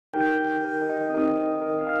Hi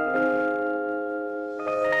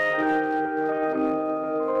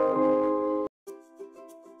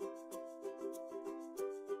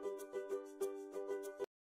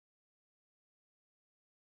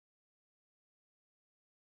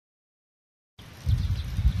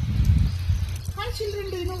children,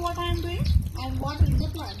 do you know what I am doing? I am watering the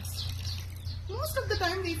plants. Most of the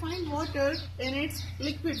time we find water in its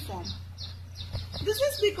liquid form. This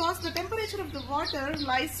is because the temperature of the water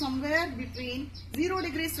lies somewhere between 0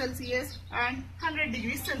 degrees Celsius and 100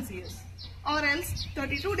 degrees Celsius, or else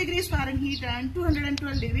 32 degrees Fahrenheit and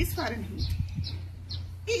 212 degrees Fahrenheit.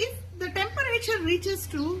 If the temperature reaches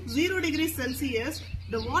to 0 degrees Celsius,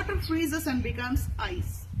 the water freezes and becomes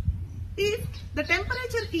ice. If the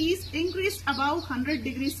temperature is increased above 100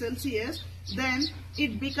 degrees Celsius, then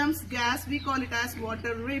it becomes gas. We call it as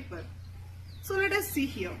water vapor. So let us see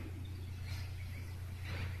here.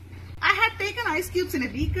 I had taken ice cubes in a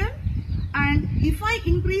beaker, and if I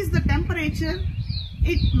increase the temperature,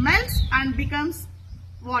 it melts and becomes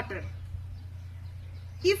water.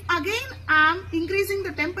 If again I am increasing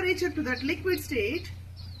the temperature to that liquid state,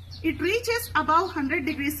 it reaches above 100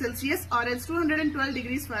 degrees Celsius or else 212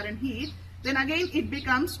 degrees Fahrenheit, then again it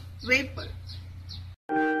becomes vapor.